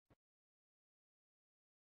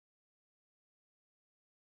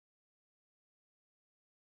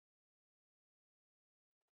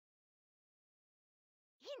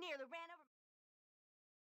nearly ran over.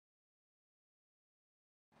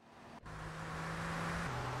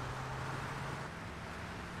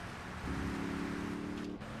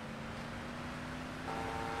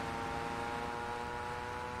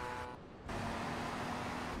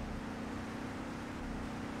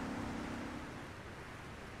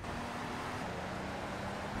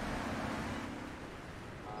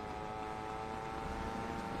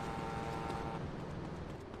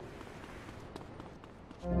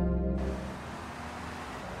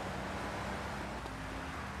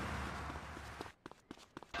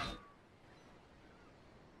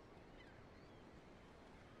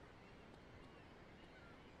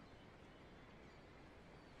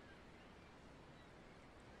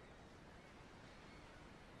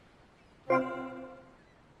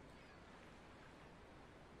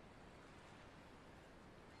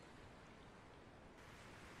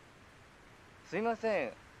すいませ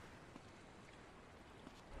ん。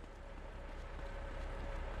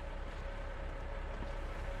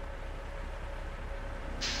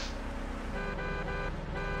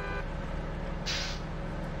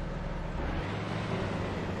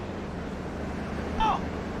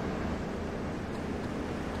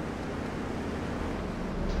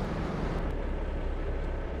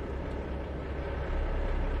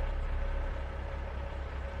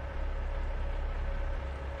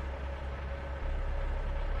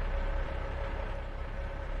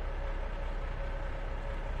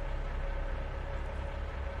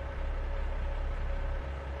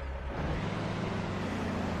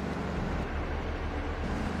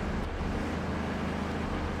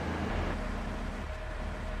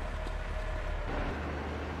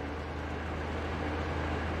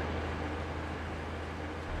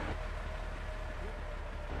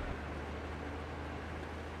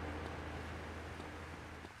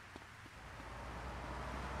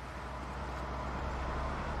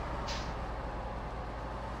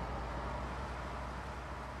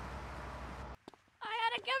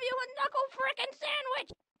Give you a knuckle frickin'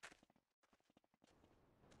 sandwich!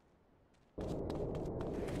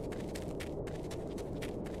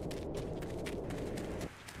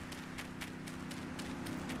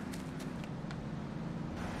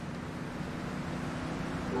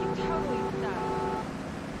 You totally suck.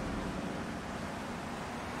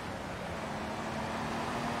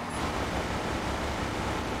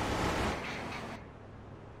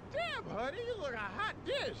 Damn, honey, you look a hot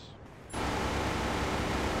dish.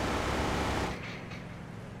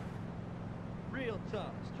 Real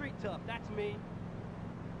tough, street tough, that's me.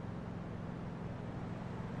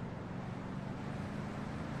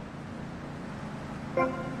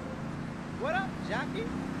 What up, jockey?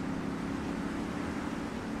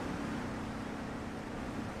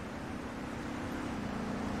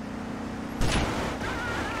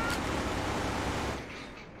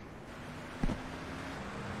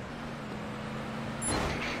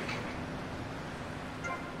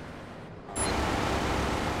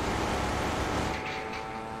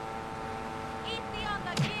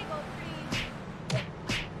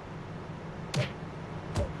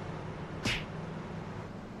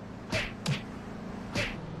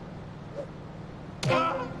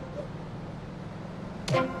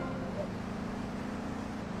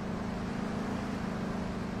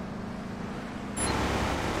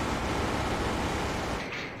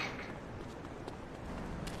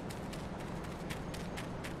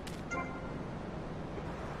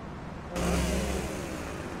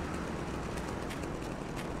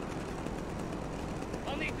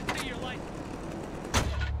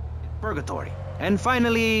 Purgatory. And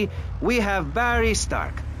finally, we have Barry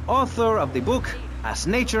Stark, author of the book As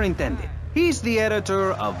Nature Intended. He's the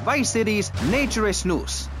editor of Vice City's Nature is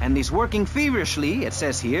News, and is working feverishly, it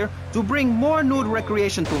says here, to bring more nude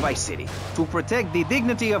recreation to Vice City. To protect the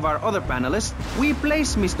dignity of our other panelists, we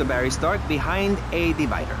place Mr. Barry Stark behind a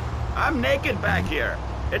divider. I'm naked back here.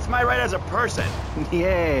 It's my right as a person.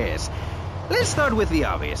 Yes. Let's start with the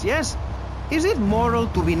obvious, yes? Is it moral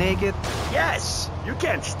to be naked? Yes! You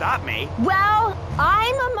can't stop me. Well,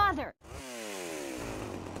 I'm a mother.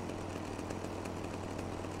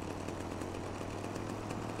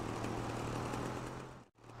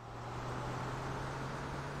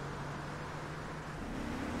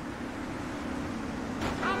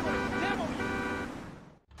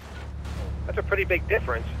 That's a pretty big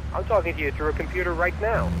difference. I'm talking to you through a computer right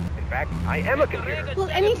now. In fact, I am a computer. Well,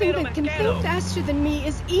 anything that can think faster than me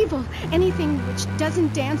is evil. Anything which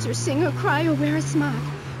doesn't dance or sing or cry or wear a smock.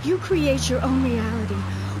 You create your own reality.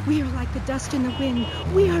 We are like the dust in the wind.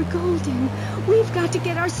 We are golden. We've got to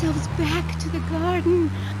get ourselves back to the garden.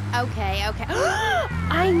 Okay.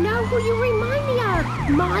 I know who you remind me of.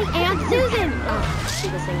 My Aunt Susan. Oh,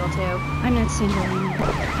 she was single too. I'm not single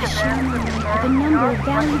anymore. I share my life with a number of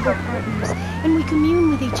valuable partners, and we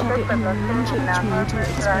commune with each other in a non-judgmental,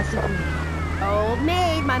 expressive way. Old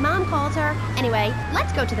maid, my mom calls her. Anyway,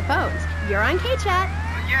 let's go to the phones. You're on K-Chat.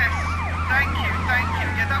 Yes, thank you.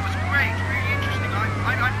 Yeah, that was great. Really interesting.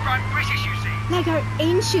 I'm British, you see. Like our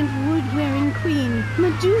ancient wood-wearing queen,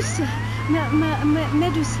 Medusa.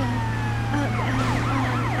 Medusa.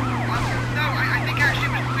 No, I think actually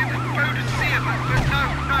it was Bodicea, but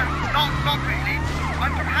no, not really.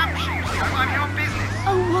 I'm from Hampshire, you see. I'm here on business.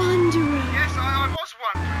 A wanderer. Yes, I was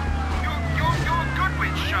wondering. You're a good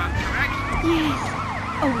witch, correct? Yes,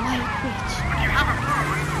 a white witch. But you have a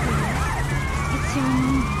broom. It's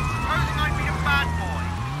ceremonial. Supposing I'd be a bad boy,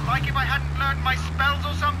 like if I hadn't learned my spells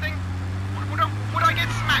or something, would I get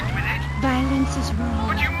smacked with it? Violence is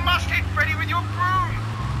wrong. But you must hit Freddy with your broom.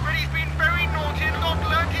 Freddy's been very naughty and not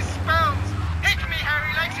learned his spells. Hit me,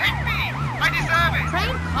 Hairy Legs, hit me! I deserve it!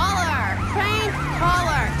 Prank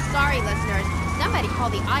caller! Sorry, listeners. Somebody call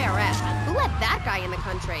the IRS. Who let that guy in the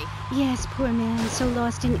country? Yes, poor man, so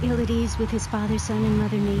lost and ill at ease with his father, son, and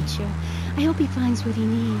Mother Nature. I hope he finds what he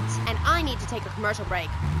needs. And I need to take a commercial break.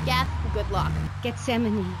 Gath, good luck.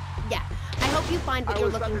 Gethsemane. Yeah, I hope you find what you're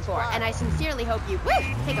looking for, and I sincerely hope you,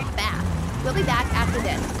 take a bath. We'll be back after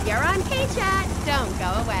this. You're on K-Chat. Don't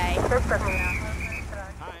go away.